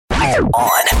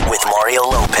On with Mario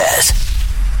Lopez.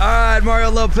 All right, Mario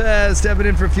Lopez stepping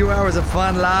in for a few hours of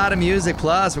fun, lot of music.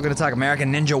 Plus, we're going to talk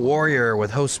American Ninja Warrior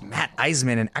with hosts Matt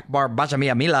Iseman and Akbar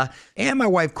Gbaja-Biamila. And my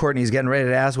wife Courtney's getting ready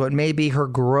to ask what may be her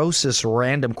grossest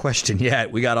random question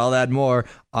yet. We got all that and more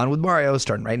on with Mario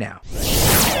starting right now.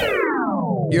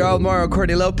 You're all with Mario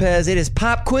Courtney Lopez. It is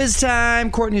pop quiz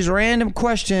time. Courtney's random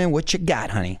question. What you got,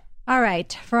 honey? All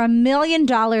right. For $1 million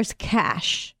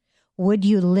cash, would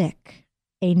you lick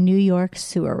a New York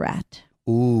sewer rat?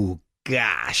 Ooh,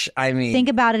 gosh. I mean, think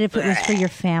about it if it was for your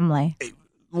family.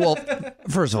 Well,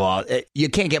 first of all, you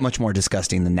can't get much more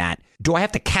disgusting than that. Do I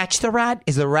have to catch the rat?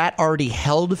 Is the rat already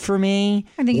held for me?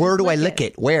 Where do I lick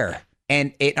it? Where?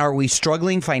 And are we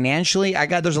struggling financially?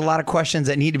 There's a lot of questions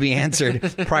that need to be answered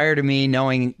prior to me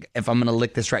knowing if I'm going to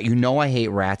lick this rat. You know I hate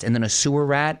rats. And then a sewer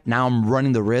rat, now I'm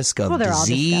running the risk of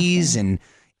disease.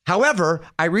 However,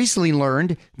 I recently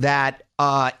learned that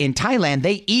in Thailand,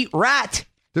 they eat rat.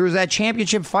 There was that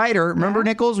championship fighter. Remember,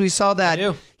 Nichols? We saw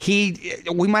that.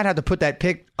 We might have to put that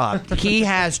pic up. He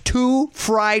has 2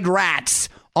 fried rats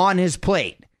on his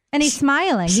plate. And he's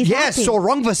smiling. He's happy.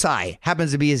 Sorongvasai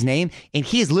happens to be his name, and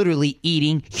he is literally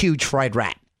eating huge fried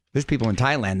rat. There's people in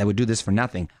Thailand that would do this for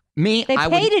nothing. They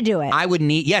pay to do it. I would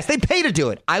need, yes, they pay to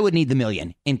do it. I would need the $1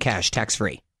 million in cash,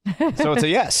 tax-free. So it's a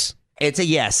yes. It's a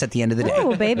yes at the end of the day.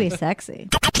 Oh, baby, sexy.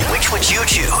 Which would you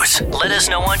choose? Let us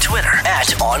know on Twitter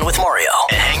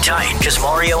 @OnWithMario. And hang tight, because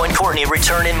Mario and Courtney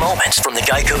return in moments from the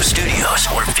Geico Studios,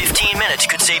 where 15 minutes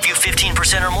could save you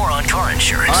 15% or more on car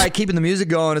insurance. All right, keeping the music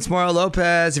going. It's Mario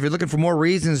Lopez. If you're looking for more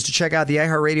reasons to check out the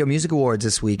iHeartRadio Music Awards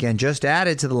this weekend, just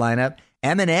added to the lineup,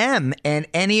 Eminem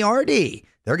and NERD.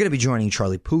 They're going to be joining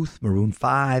Charlie Puth, Maroon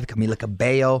 5, Camila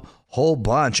Cabello, whole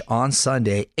bunch on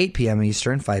Sunday, 8 p.m.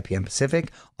 Eastern, 5 p.m.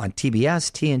 Pacific, on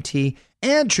TBS, TNT,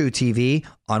 and True TV.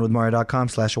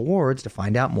 OnWithMario.com/awards to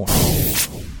find out more.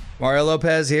 Mario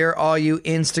Lopez here. All you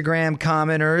Instagram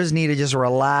commenters need to just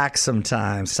relax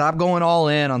sometimes. Stop going all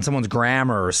in on someone's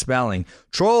grammar or spelling.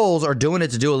 Trolls are doing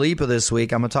it to Dua Lipa this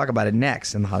week. I'm going to talk about it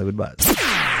next in the Hollywood Buzz.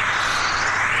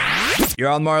 You're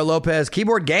on Mario Lopez.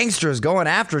 Keyboard gangsters going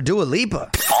after Dua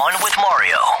Lipa. On with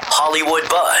Mario, Hollywood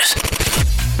Buzz.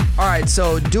 All right,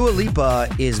 so Dua Lipa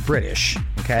is British,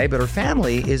 okay, but her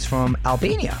family is from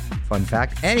Albania. Fun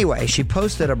fact. Anyway, she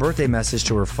posted a birthday message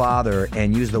to her father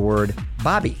and used the word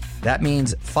Bobby. That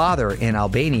means father in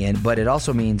Albanian, but it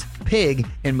also means pig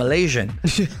in Malaysian.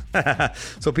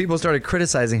 So people started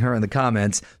criticizing her in the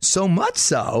comments, so much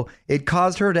so it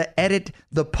caused her to edit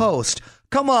the post.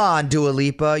 Come on, Dua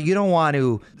Lipa. You don't want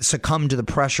to succumb to the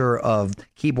pressure of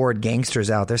keyboard gangsters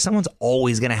out there. Someone's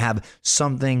always going to have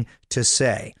something to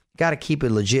say. Got to keep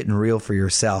it legit and real for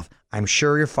yourself. I'm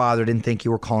sure your father didn't think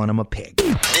you were calling him a pig.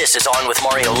 This is On with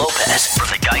Mario Lopez from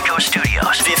the Geico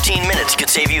Studios. 15 minutes could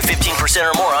save you 15%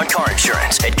 or more on car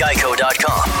insurance at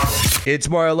geico.com. It's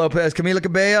Mario Lopez. Camila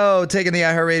Cabello taking the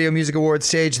iHeartRadio Music Awards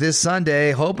stage this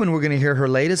Sunday. Hoping we're going to hear her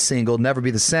latest single, Never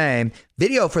Be the Same.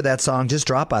 Video for that song just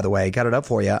dropped, by the way. Got it up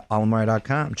for you on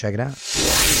OnWithMario.com. Check it out.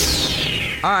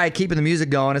 All right, keeping the music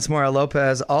going. It's Mario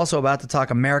Lopez. Also about to talk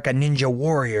American Ninja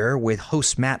Warrior with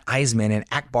hosts Matt Iseman and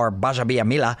Akbar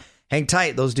Gbaja-Biamila. Hang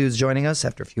tight. Those dudes joining us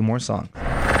after a few more songs.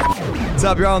 What's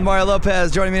up? You're on with Mario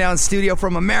Lopez. Joining me now in studio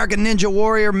from American Ninja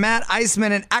Warrior, Matt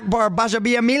Iseman and Akbar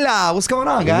Gbaja-Biamila. What's going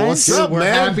on, guys? What's up, We're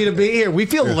happy to be here. We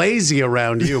feel lazy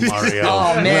around you, Mario.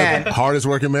 Oh, man. Hardest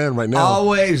working man right now.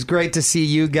 Always great to see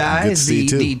you guys. Good to see you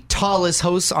too. The tallest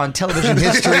hosts on television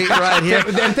history right here.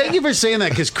 And thank you for saying that,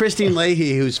 because Christine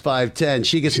Leahy, who's 5'10",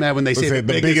 she gets mad when they say the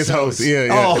biggest host. Yeah.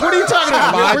 Oh, what are you talking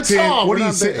about? We're tall. What are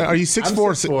you? Big. Are you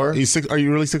 6'4"? Are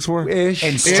you really 6'4"? Ish.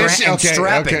 And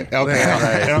strapping. Okay. All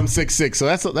right. And I'm 6'6", so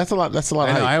that's a lot. That's a lot.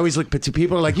 I of know. height. I always look, but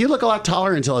people are like, you look a lot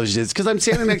taller in television. It's because I'm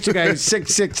standing next to a guy who's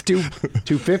 6'6",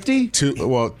 250?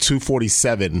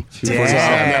 247.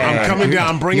 Damn. I'm coming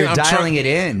down. You're dialing it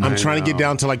in. I'm trying to get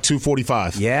down to like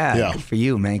 245. Yeah. Good for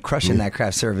you, man. Crushing that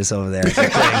craft service over there.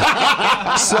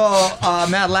 So,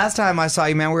 Matt, last time I saw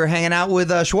you, man, we were hanging out with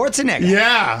Schwarzenegger.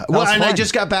 Yeah. Well, and fun. I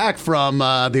just got back from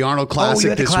the Arnold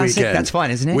Classic this weekend. That's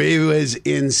fun, isn't it? It was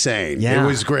insane. Yeah. It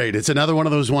was great. It's another one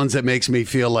of those ones that makes me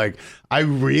feel like I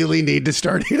really need to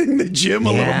start hitting the gym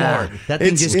a little more. That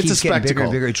thing just keeps a spectacle. getting bigger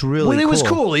and bigger. It's really It cool. was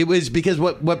cool. It was because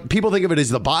what people think of it as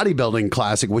the bodybuilding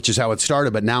classic, which is how it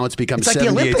started, but now it's become It's like the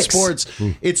 78 Olympics. sports.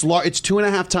 It's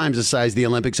 2.5 times the size of the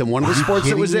Olympics, and one of the sports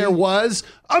that was there was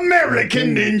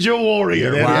American Ninja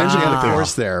Warrior. Yeah, We actually had a wow.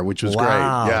 course there, which was great.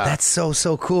 Yeah. That's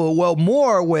so cool. Well,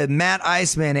 more with Matt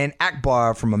Iseman and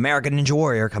Akbar from American Ninja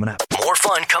Warrior coming up. More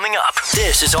fun coming up.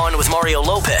 This is On with Mario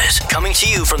Lopez, coming to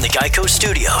you from the Geico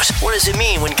Studios. What does it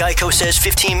mean when Geico says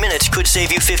 15 minutes could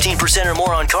save you 15% or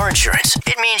more on car insurance?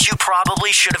 It means you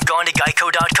probably should have gone to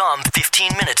geico.com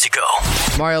 15 minutes ago.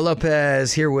 Mario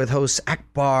Lopez here with hosts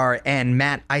Akbar and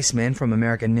Matt Iseman from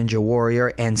American Ninja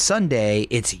Warrior. And Sunday,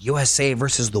 it's USA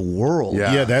versus the world.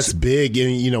 Yeah, that's big.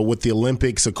 And, with the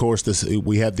Olympics, of course,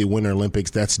 we have the Winter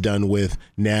Olympics. That's done with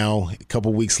now. A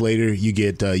couple weeks later, you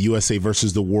get USA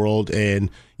versus the world. And,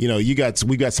 we've got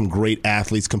some great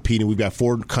athletes competing. We've got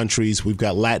 4 countries. We've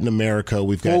got Latin America.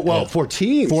 We've got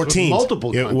 14. 14.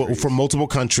 Multiple countries. From multiple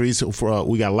countries.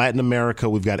 We got Latin America.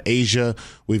 We've got Asia.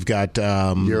 We've got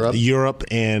Europe.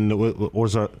 And what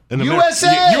was our...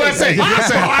 USA! USA!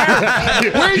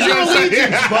 Where's your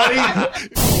allegiance, buddy?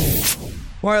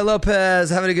 Mario Lopez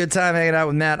having a good time hanging out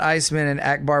with Matt Iseman and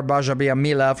Akbar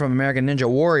Gbaja-Biamila from American Ninja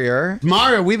Warrior.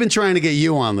 Mario, we've been trying to get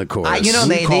you on the course.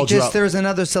 There's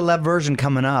another celeb version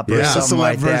coming up. Yeah, a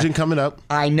celeb version coming up.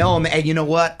 I know, and you know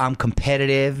what? I'm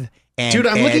competitive. Dude,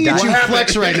 I'm looking at you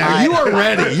flex right now. You are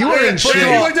ready. You are in shape.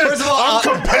 First of all, I'm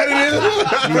competitive.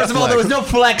 First of all, there was no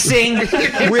flexing.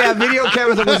 We have video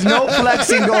cameras. There was no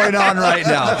flexing going on right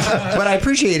now. But I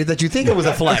appreciate it that you think it was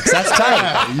a flex. That's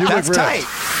tight. That's tight.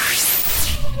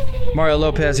 Mario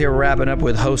Lopez here wrapping up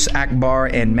with hosts Akbar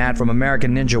and Matt from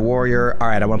American Ninja Warrior. All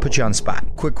right, I want to put you on the spot.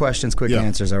 Quick questions, quick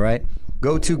answers, all right?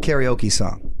 Go-to karaoke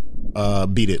song.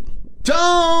 Beat It.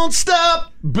 Don't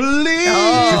stop believing.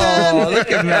 Oh,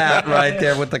 look at Matt right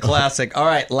there with the classic. All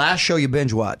right, last show you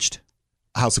binge watched.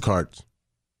 House of Cards.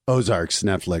 Ozarks,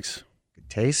 Netflix. Good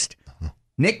taste.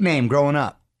 Nickname growing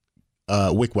up.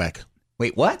 Wick Wack.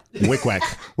 Wait, what? Wick Wack.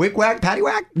 Wick Wack? Patty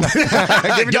Whack? Give me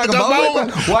talk about Wick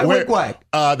Wack. Why Wick Wack?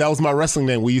 That was my wrestling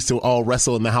name. We used to all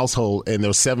wrestle in the household, and there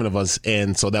were 7 of us,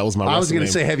 and so that was my wrestling name. I was going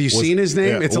to say, have you seen his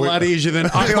name? It's a lot easier than...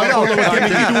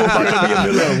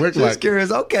 Wick Wack. Just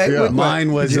curious. Okay. Yeah.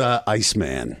 Mine was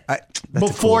Iceman.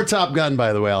 Before Top Gun,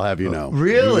 by the way, I'll have you know.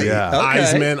 Really? Yeah. Okay.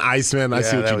 Iceman. I see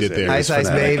what you did there. Ice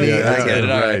Baby. Yeah, I get it.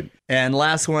 All right. right. And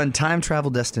last one, time travel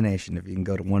destination, if you can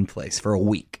go to one place for a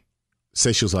week.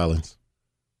 Seychelles Islands.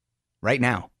 Right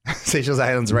now. Seychelles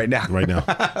Islands right now. Right now.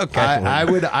 Okay.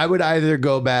 I would either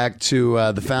go back to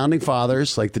the Founding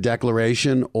Fathers, like the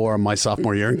Declaration, or my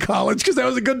sophomore year in college, because that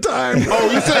was a good time.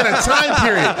 Oh, you said a time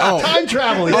period. Oh, time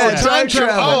travel. Time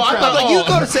travel. Oh, I thought you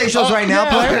go to Seychelles right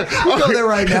now, player. You go there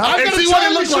right now. I see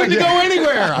what it looks like to go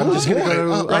anywhere. I'm just going to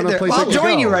go right there. Well, I'll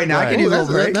join you right now. I can do a little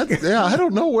break. Yeah, I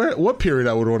don't know what period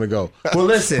I would want to go. Well,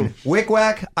 listen, Wick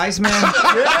Wack, Iceman,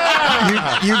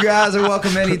 you guys are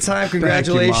welcome anytime.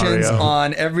 Congratulations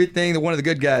on everything. One of the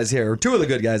good guys here, or 2 of the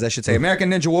good guys, I should say.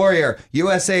 American Ninja Warrior,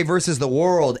 USA versus the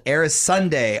World, airs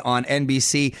Sunday on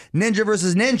NBC. Ninja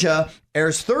versus Ninja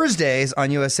airs Thursdays on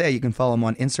USA. You can follow him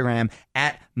on Instagram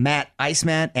at Matt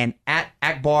Iseman and at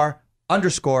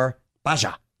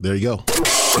Akbar_Baja. There you go.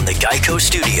 From the Geico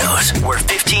Studios, where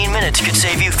 15 minutes could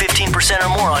save you 15% or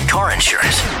more on car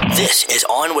insurance. This is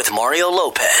On with Mario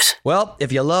Lopez. Well,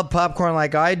 if you love popcorn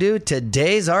like I do,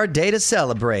 today's our day to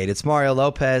celebrate. It's Mario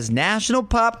Lopez National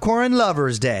Popcorn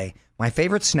Lovers Day. My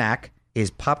favorite snack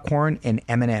is popcorn and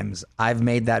M&Ms. I've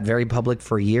made that very public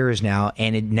for years now,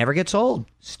 and it never gets old.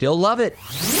 Still love it.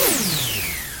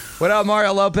 What up,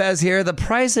 Mario Lopez here. The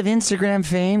price of Instagram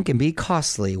fame can be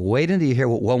costly. Wait until you hear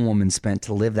what one woman spent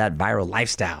to live that viral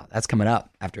lifestyle. That's coming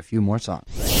up after a few more songs.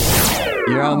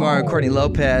 You're on Mario Courtney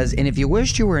Lopez, and if you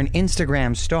wished you were an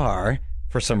Instagram star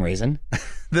for some reason,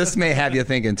 this may have you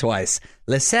thinking twice.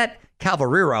 Lisette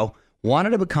Calvariro wanted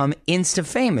to become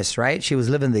Insta-famous, right? She was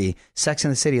living the Sex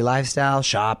and the City lifestyle,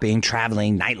 shopping,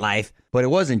 traveling, nightlife, but it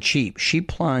wasn't cheap. She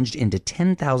plunged into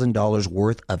 $10,000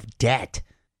 worth of debt.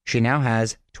 She now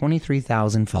has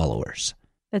 23,000 followers.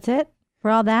 That's it? For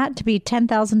all that? To be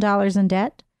 $10,000 in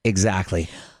debt? Exactly.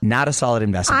 Not a solid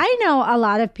investment. I know a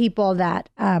lot of people that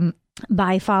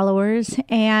buy followers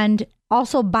and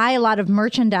also buy a lot of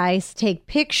merchandise, take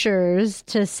pictures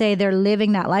to say they're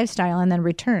living that lifestyle and then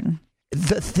return.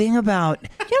 The thing about... You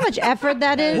know how much effort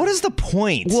that is? What is the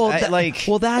point? Well,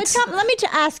 that's... Let me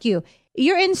to ask you.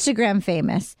 You're Instagram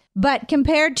famous, but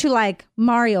compared to like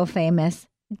Mario famous...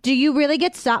 Do you really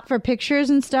get stopped for pictures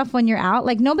and stuff when you're out?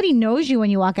 Like, nobody knows you when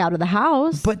you walk out of the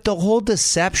house. But the whole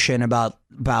deception about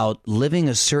living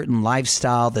a certain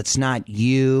lifestyle that's not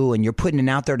you, and you're putting it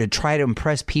out there to try to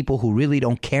impress people who really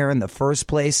don't care in the first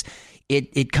place,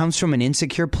 it comes from an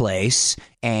insecure place,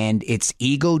 and it's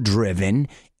ego-driven,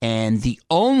 and the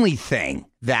only thing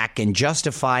that can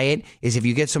justify it is if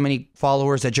you get so many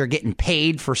followers that you're getting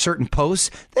paid for certain posts,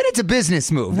 then it's a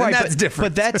business move. Right, That's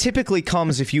different. But that typically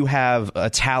comes if you have a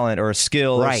talent or a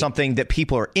skill or Right. something that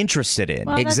people are interested in.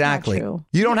 Well, that's Exactly. not true.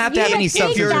 You don't have to have would any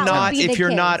think stuff. that would be if the you're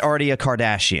case. not already a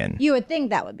Kardashian. You would think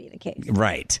that would be the case.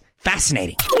 Right.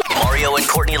 Fascinating. Mario and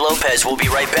Courtney Lopez will be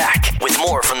right back with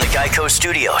more from the Geico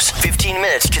Studios. 15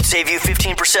 minutes could save you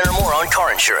 15% or more on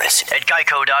car insurance at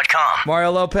geico.com.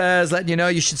 Mario Lopez letting you know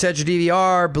you should set your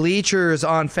DVR. Bleachers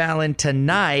on Fallon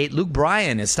tonight. Luke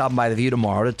Bryan is stopping by The View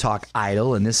tomorrow to talk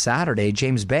Idol. And this Saturday,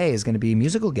 James Bay is going to be a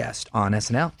musical guest on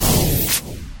SNL.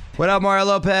 What up, Mario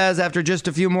Lopez? After just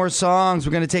a few more songs,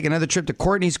 we're going to take another trip to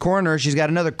Courtney's Corner. She's got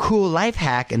another cool life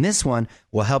hack, and this one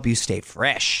will help you stay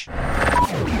fresh.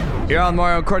 Here on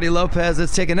Mario and Courtney Lopez,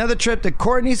 let's take another trip to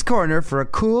Courtney's Corner for a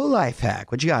cool life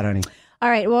hack. What you got, honey? All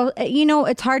right. Well,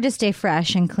 it's hard to stay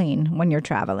fresh and clean when you're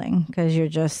traveling because you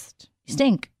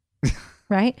stink,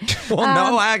 right? Well,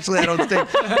 no, actually, I don't think.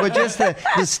 But just the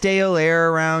stale air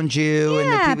around you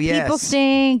and the people. Yes. People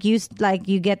stink.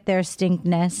 You get their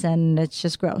stinkness, and it's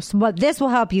just gross. But this will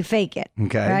help you fake it.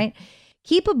 Okay. Right.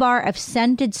 Keep a bar of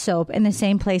scented soap in the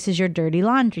same place as your dirty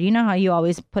laundry. You know how you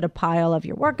always put a pile of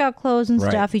your workout clothes and Right.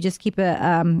 stuff. You just keep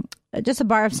just a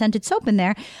bar of scented soap in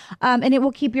there, and it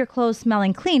will keep your clothes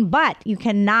smelling clean. But you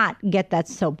cannot get that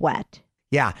soap wet.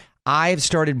 Yeah, I've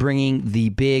started bringing this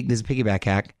is a piggyback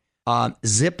hack,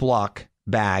 Ziploc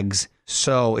bags.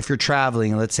 So if you're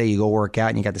traveling, and let's say you go work out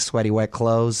and you got the sweaty, wet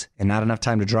clothes and not enough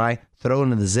time to dry, throw it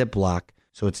into the Ziploc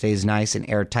so it stays nice and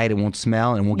airtight. It won't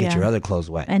smell and won't get Yeah. your other clothes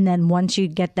wet. And then once you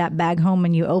get that bag home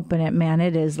and you open it, man,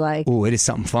 it is like, Ooh, it is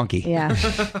something funky. yeah.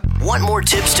 Want more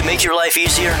tips to make your life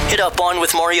easier? Hit up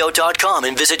onwithmario.com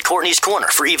and visit Courtney's Corner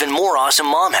for even more awesome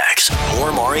mom hacks.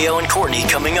 More Mario and Courtney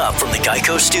coming up from the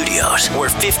Geico Studios, where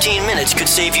 15 minutes could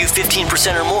save you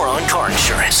 15% or more on car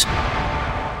insurance.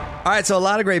 All right, so a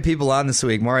lot of great people on this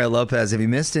week. Mario Lopez, if you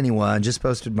missed anyone, just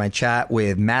posted my chat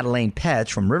with Madeleine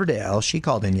Petch from Riverdale. She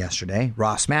called in yesterday.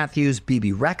 Ross Matthews,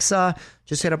 BB Rexa.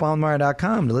 Just hit up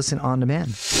onmario.com to listen on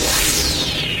demand.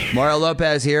 Mario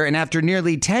Lopez here, and after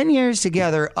nearly 10 years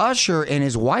together, Usher and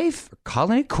his wife are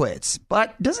calling it quits.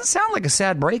 But doesn't sound like a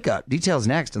sad breakup. Details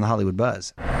next in the Hollywood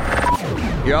Buzz.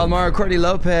 You're all Mario Courtney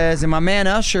Lopez, and my man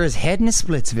Usher is heading to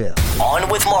Splitsville. On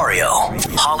with Mario,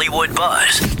 Hollywood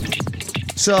Buzz.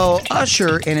 So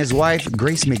Usher and his wife,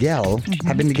 Grace Miguel,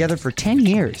 have been together for 10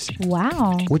 years,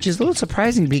 Wow. which is a little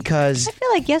surprising because... I feel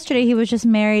like yesterday he was just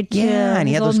married to and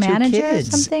he his had old those two manager kids.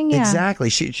 or something. Yeah. Exactly.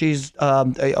 She's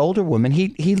an older woman.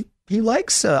 He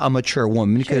likes a mature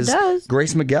woman because does.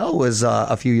 Grace Miguel was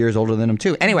a few years older than him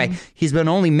too. Anyway, he's been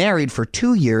only married for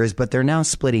 2 years, but they're now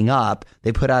splitting up.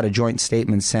 They put out a joint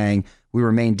statement saying, "We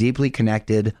remain deeply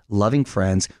connected, loving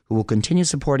friends who will continue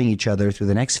supporting each other through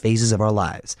the next phases of our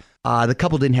lives." The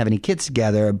couple didn't have any kids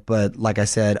together, but like I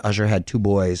said, Usher had 2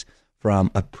 boys from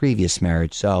a previous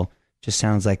marriage. So just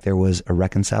sounds like there was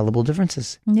irreconcilable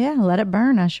differences. Yeah, let it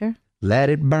burn, Usher. Let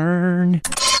it burn.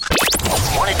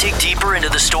 Want to dig deeper into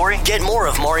the story? Get more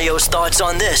of Mario's thoughts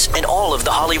on this and all of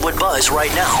the Hollywood Buzz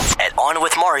right now at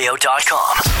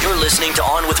onwithmario.com. You're listening to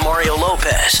On with Mario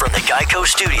Lopez from the Geico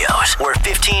Studios, where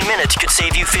 15 minutes could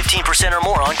save you 15% or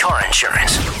more on car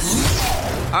insurance.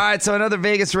 All right, so another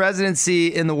Vegas residency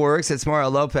in the works. It's Mario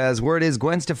Lopez. Word is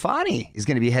Gwen Stefani is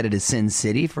going to be headed to Sin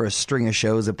City for a string of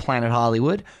shows at Planet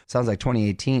Hollywood. Sounds like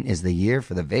 2018 is the year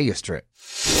for the Vegas trip.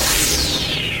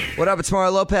 What up, it's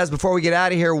Mario Lopez. Before we get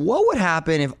out of here, what would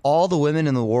happen if all the women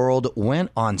in the world went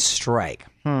on strike?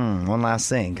 One last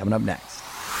thing coming up next.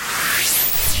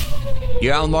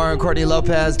 You're on Mario and Courtney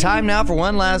Lopez. Time now for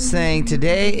one last thing.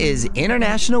 Today is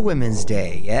International Women's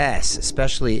Day. Yes,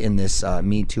 especially in this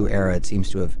Me Too era, it seems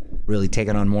to have really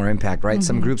taken on more impact, right?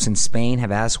 Some groups in Spain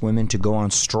have asked women to go on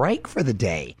strike for the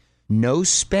day. No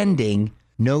spending,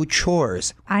 no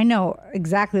chores. I know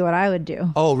exactly what I would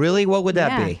do. Oh, really? What would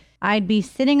that be? I'd be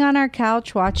sitting on our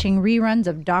couch watching reruns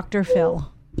of Dr. Phil.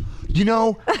 You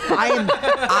know,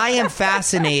 I am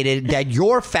fascinated that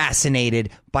you're fascinated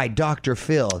by Dr.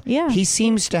 Phil. Yeah. He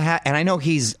seems to have, and I know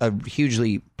he's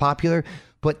hugely popular,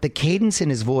 but the cadence in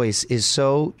his voice is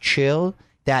so chill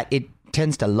that it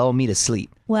tends to lull me to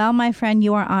sleep. Well, my friend,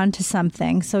 you are on to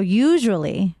something. So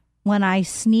usually when I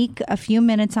sneak a few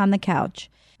minutes on the couch,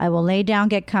 I will lay down,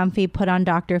 get comfy, put on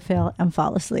Dr. Phil, and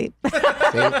fall asleep. See?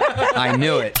 I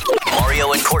knew it.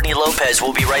 Mario and Courtney Lopez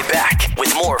will be right back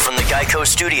with more from the Geico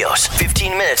Studios.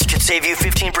 15 minutes could save you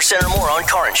 15% or more on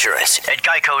car insurance at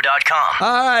geico.com.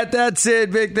 All right, that's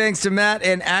it. Big thanks to Matt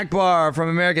and Akbar from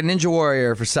American Ninja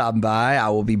Warrior for stopping by. I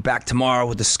will be back tomorrow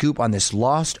with the scoop on this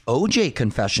Lost OJ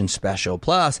Confession special.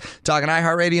 Plus, talking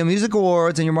iHeartRadio Music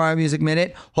Awards and your Mario Music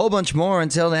Minute. Whole bunch more.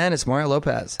 Until then, it's Mario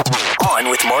Lopez. On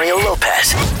with Mario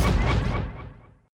Lopez.